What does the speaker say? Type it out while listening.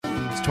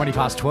20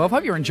 past 12.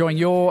 Hope you're enjoying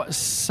your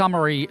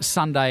summery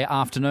Sunday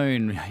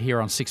afternoon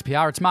here on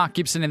 6PR. It's Mark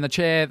Gibson in the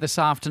chair this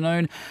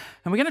afternoon,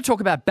 and we're going to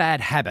talk about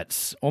bad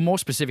habits, or more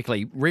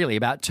specifically, really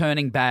about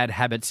turning bad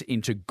habits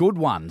into good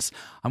ones.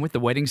 I'm with the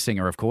wedding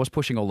singer, of course,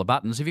 pushing all the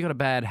buttons. Have you got a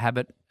bad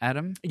habit,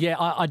 Adam? Yeah,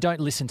 I don't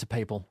listen to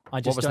people.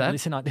 I just don't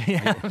listen.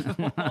 Yeah.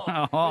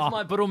 Where's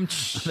my brum?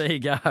 There you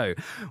go.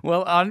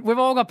 Well, we've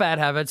all got bad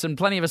habits, and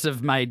plenty of us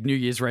have made New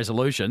Year's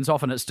resolutions.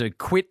 Often it's to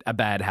quit a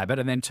bad habit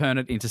and then turn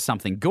it into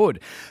something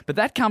good. But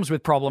that comes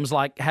with problems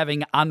like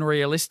having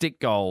unrealistic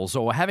goals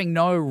or having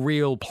no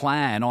real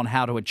plan on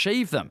how to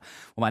achieve them.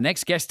 Well, my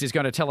next guest is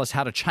going to tell us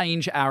how to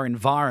change our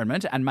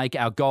environment and make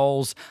our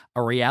goals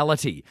a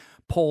reality.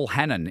 Paul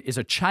Hannan is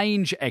a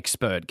change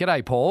expert.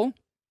 G'day, Paul.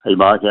 Hey,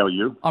 Mark, how are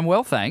you? I'm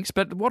well, thanks.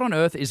 But what on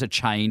earth is a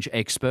change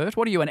expert?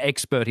 What are you an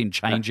expert in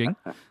changing?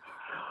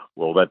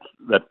 Well,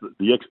 that's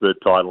the expert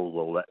title.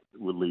 Well,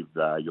 we'll leave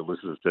your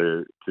listeners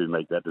to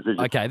make that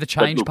decision. Okay, the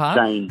change part?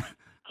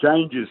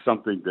 Change is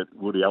something that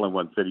Woody Allen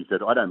once said. He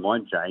said, I don't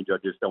mind change, I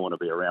just don't want to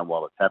be around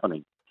while it's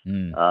happening,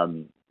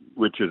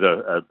 which is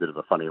a bit of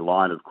a funny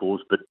line, of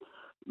course. But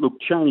look,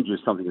 change is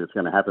something that's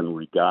going to happen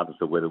regardless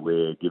of whether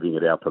we're giving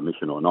it our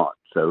permission or not.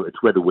 So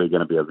it's whether we're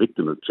going to be a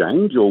victim of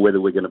change or whether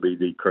we're going to be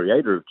the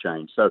creator of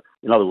change. So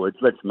in other words,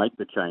 let's make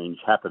the change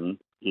happen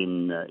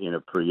in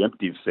a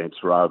preemptive sense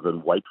rather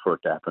than wait for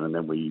it to happen and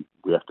then we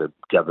have to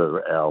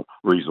gather our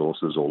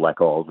resources or lack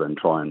of and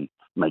try and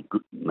make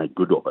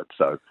good of it.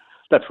 So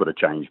that's what a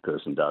change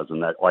person does,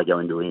 and that I go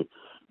into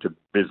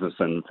business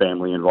and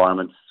family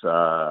environments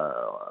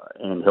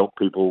and help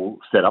people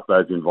set up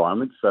those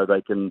environments so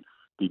they can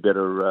be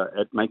better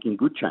at making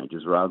good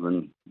changes rather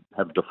than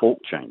have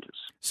default changes.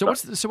 So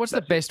what's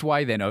the best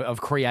way then of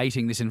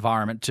creating this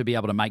environment to be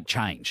able to make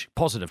change,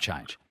 positive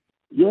change?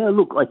 Yeah,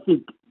 look, I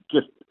think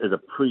just as a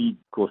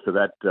pre-course to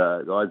that,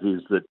 guys,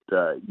 is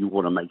that you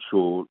want to make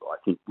sure, I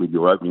think with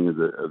your opening of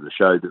the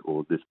show,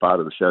 or this part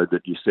of the show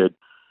that you said,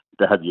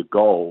 to have your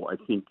goal. I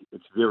think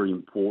it's very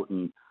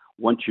important.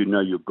 Once you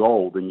know your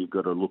goal, then you've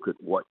got to look at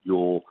what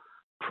your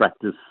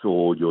practice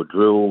or your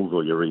drills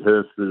or your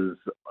rehearsals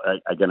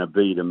are going to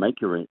be to make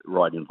your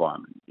right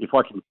environment. If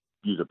I can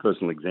use a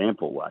personal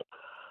example,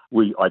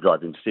 I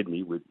drive in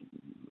Sydney with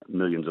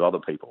millions of other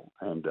people,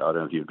 and I don't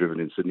know if you've driven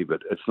in Sydney,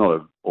 but it's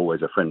not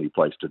always a friendly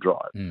place to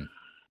drive.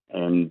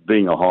 And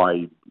being a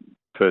high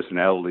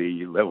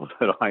personality level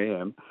that I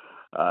am,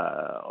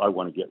 I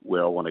want to get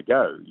where I want to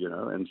go,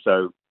 and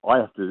so I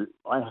have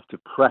to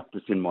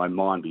practice in my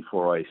mind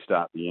before I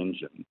start the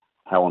engine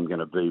how I'm going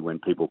to be when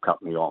people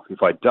cut me off.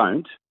 If I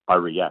don't, I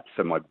react.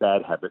 So my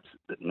bad habits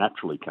that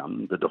naturally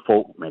come, the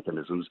default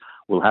mechanisms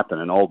will happen,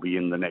 and I'll be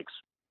in the next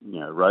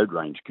road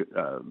range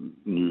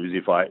news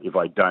if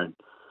I don't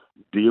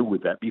deal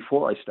with that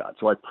before I start.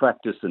 So I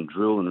practice and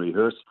drill and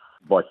rehearse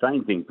by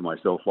saying things to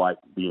myself like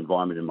the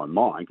environment in my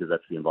mind, because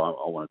that's the environment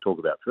I want to talk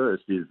about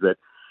first, is that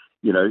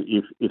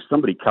if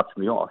somebody cuts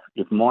me off,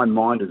 if my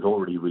mind has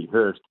already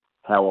rehearsed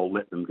how I'll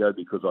let them go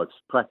because I've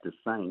practiced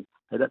saying,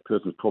 hey, that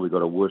person's probably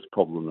got a worse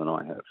problem than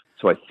I have.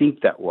 So I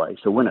think that way.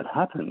 So when it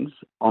happens,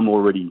 I'm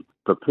already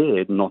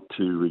prepared not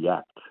to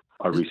react.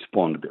 I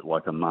respond a bit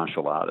like a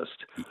martial artist.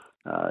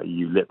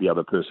 You let the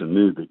other person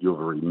move, but you're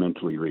very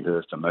mentally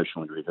rehearsed,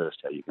 emotionally rehearsed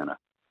how you're going to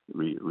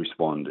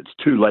respond. It's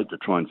too late to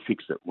try and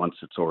fix it once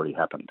it's already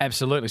happened.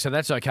 Absolutely. So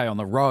that's okay on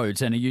the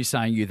roads. And are you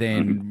saying you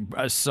then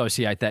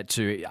associate that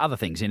to other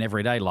things in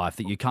everyday life,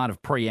 that you kind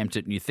of preempt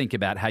it and you think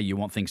about how you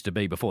want things to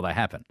be before they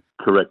happen?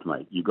 Correct,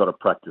 mate. You've got to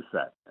practice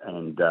that.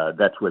 And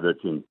that's whether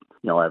it's in,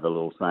 I have a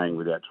little saying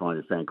without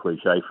trying to sound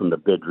cliche, from the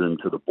bedroom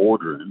to the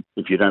boardroom.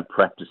 If you don't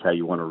practice how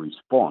you want to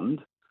respond,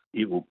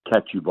 it will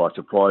catch you by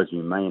surprise.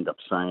 You may end up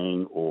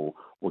saying or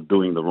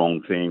doing the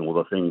wrong thing, or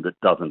the thing that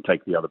doesn't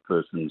take the other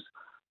person's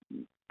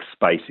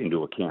space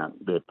into account,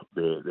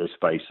 their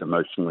space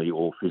emotionally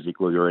or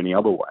physically or any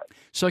other way.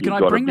 So can I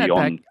bring that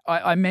back?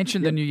 I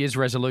mentioned the New Year's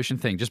resolution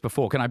thing just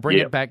before. Can I bring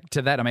it back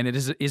to that? I mean,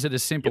 is it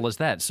as simple as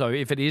that? So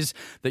if it is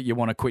that you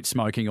want to quit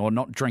smoking or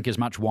not drink as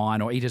much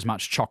wine or eat as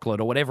much chocolate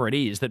or whatever it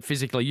is, that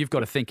physically you've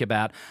got to think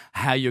about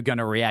how you're going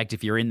to react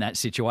if you're in that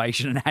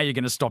situation and how you're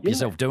going to stop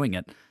yourself doing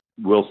it.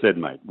 Well said,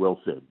 mate. Well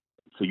said.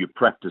 So you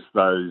practice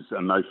those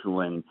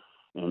emotional and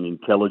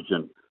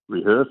intelligent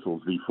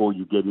rehearsals before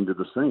you get into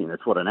the scene.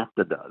 That's what an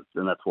actor does,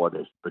 and that's why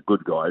there's the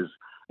good guys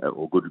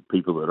or good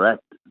people that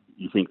act.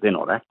 You think they're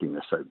not acting,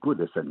 they're so good,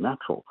 they're so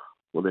natural.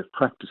 Well, they've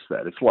practiced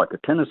that. It's like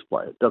a tennis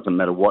player. It doesn't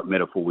matter what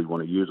metaphor we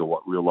want to use or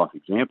what real life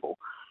example.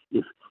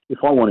 If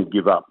I want to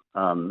give up,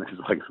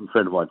 it's like some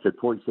friend of mine said,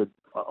 Paul, he said,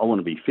 I want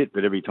to be fit,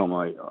 but every time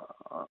I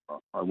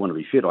want to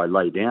be fit, I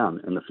lay down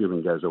and the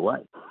feeling goes away.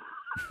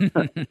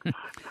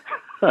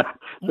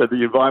 So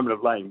the environment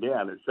of laying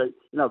down is, so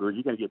in other words,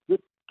 you're going to get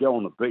fit, go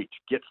on the beach,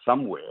 get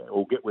somewhere,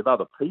 or get with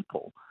other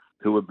people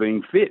who are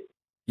being fit.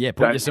 Yeah,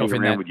 put yourself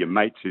in there with your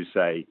mates who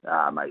say,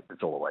 mate,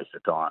 it's all a waste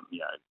of time.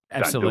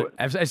 Absolutely.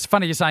 It's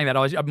funny you're saying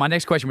that. My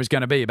next question was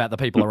going to be about the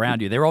people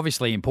around you. They're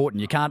obviously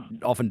important. You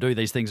can't often do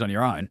these things on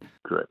your own.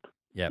 Correct.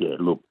 Yep. Yeah,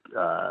 look,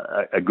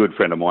 a good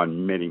friend of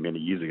mine many, many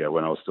years ago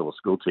when I was still a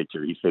school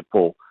teacher, he said,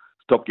 Paul,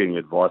 stop getting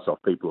advice off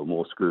people who are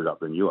more screwed up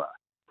than you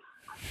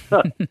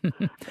are.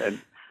 and,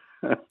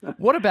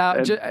 What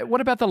about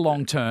the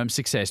long-term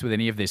success with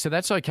any of this? So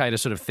that's okay to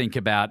sort of think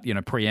about,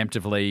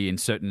 preemptively in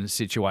certain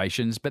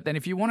situations. But then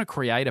if you want to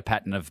create a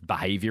pattern of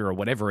behaviour or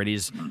whatever it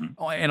is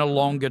in a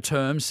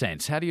longer-term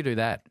sense, how do you do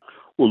that?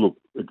 Well, look,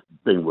 it's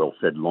been well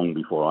said long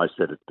before I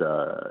said it,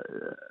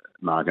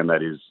 Mark, and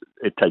that is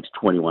it takes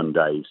 21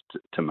 days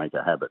to make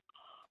a habit.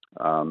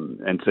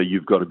 And so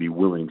you've got to be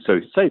willing.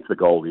 So say if the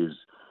goal is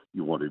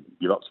you want to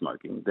give up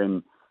smoking,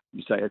 then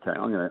you say, okay,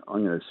 I'm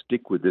going to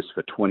stick with this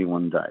for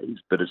 21 days,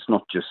 but it's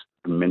not just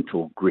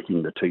mental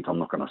gritting the teeth. I'm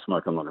not going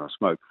to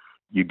smoke.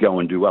 You go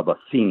and do other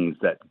things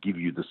that give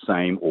you the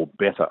same or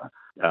better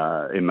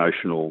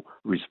emotional,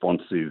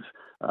 responsive,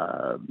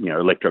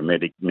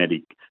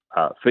 electromagnetic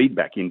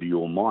feedback into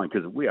your mind,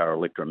 because we are an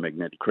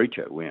electromagnetic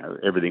creature.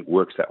 Everything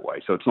works that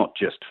way. So it's not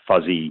just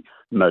fuzzy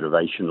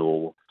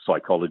motivational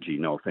psychology.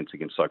 No offense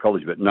against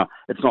psychology, but no,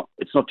 it's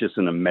not just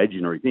an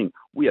imaginary thing.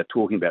 We are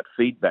talking about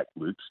feedback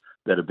loops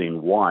that have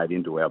been wired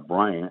into our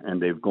brain,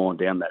 and they've gone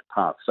down that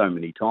path so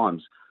many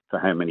times for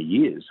how many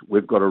years.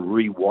 We've got to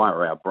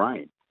rewire our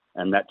brain,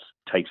 and that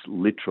takes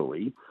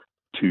literally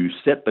to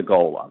set the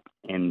goal up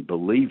and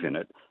believe in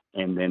it,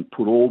 and then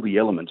put all the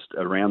elements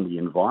around the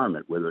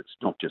environment, whether it's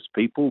not just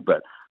people,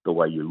 but the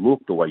way you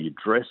look, the way you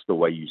dress, the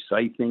way you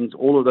say things,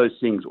 all of those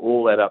things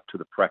all add up to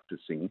the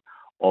practicing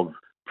of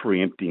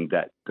preempting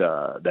that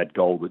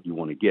goal that you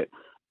want to get.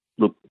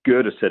 Look,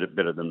 Goethe said it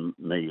better than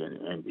me,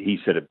 and he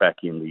said it back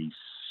in the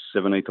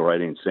 17th or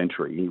 18th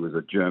century. He was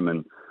a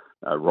German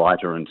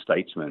writer and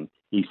statesman.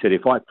 He said,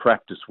 if I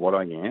practice what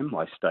I am,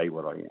 I stay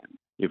what I am.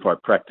 If I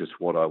practice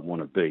what I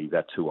want to be,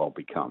 that's who I'll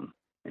become.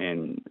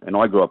 And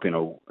I grew up in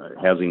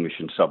a housing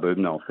mission suburb,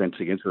 no offence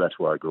against it, that's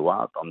where I grew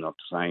up. I'm not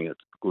saying it's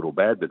good or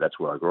bad, but that's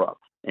where I grew up.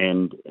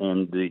 And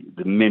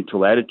the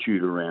mental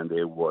attitude around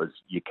there was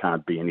you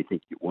can't be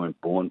anything you weren't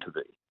born to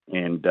be.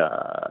 And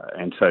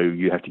so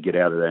you have to get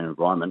out of that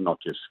environment, not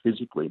just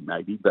physically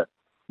maybe, but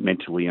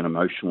mentally and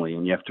emotionally,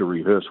 and you have to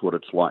rehearse what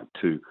it's like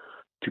to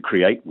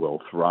create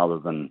wealth rather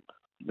than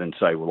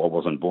say, well, I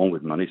wasn't born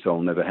with money, so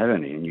I'll never have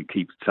any. And you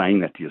keep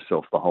saying that to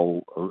yourself the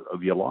whole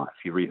of your life.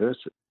 You rehearse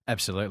it.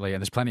 Absolutely.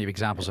 And there's plenty of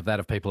examples of that,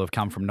 of people who have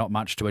come from not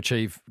much to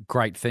achieve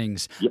great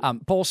things. Yep.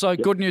 Paul, so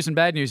good news and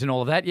bad news in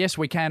all of that. Yes,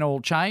 we can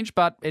all change,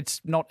 but it's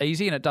not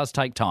easy and it does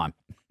take time.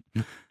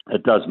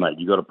 It does, mate.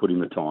 You've got to put in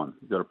the time.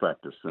 You've got to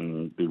practice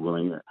and be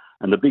willing.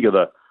 And the bigger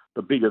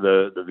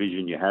the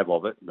vision you have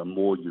of it, the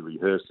more you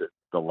rehearse it,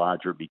 the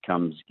larger it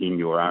becomes in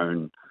your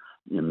own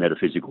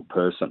metaphysical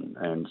person.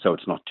 And so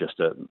it's not just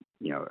a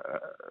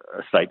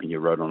statement you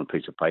wrote on a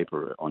piece of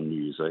paper on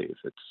New Year's Eve.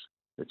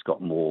 It's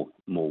got more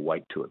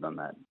weight to it than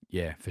that.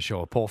 Yeah, for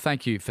sure. Paul,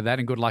 thank you for that,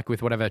 and good luck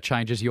with whatever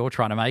changes you're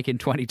trying to make in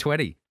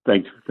 2020.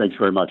 Thanks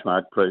very much,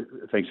 Mark.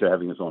 Thanks for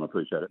having us on. I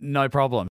appreciate it. No problem.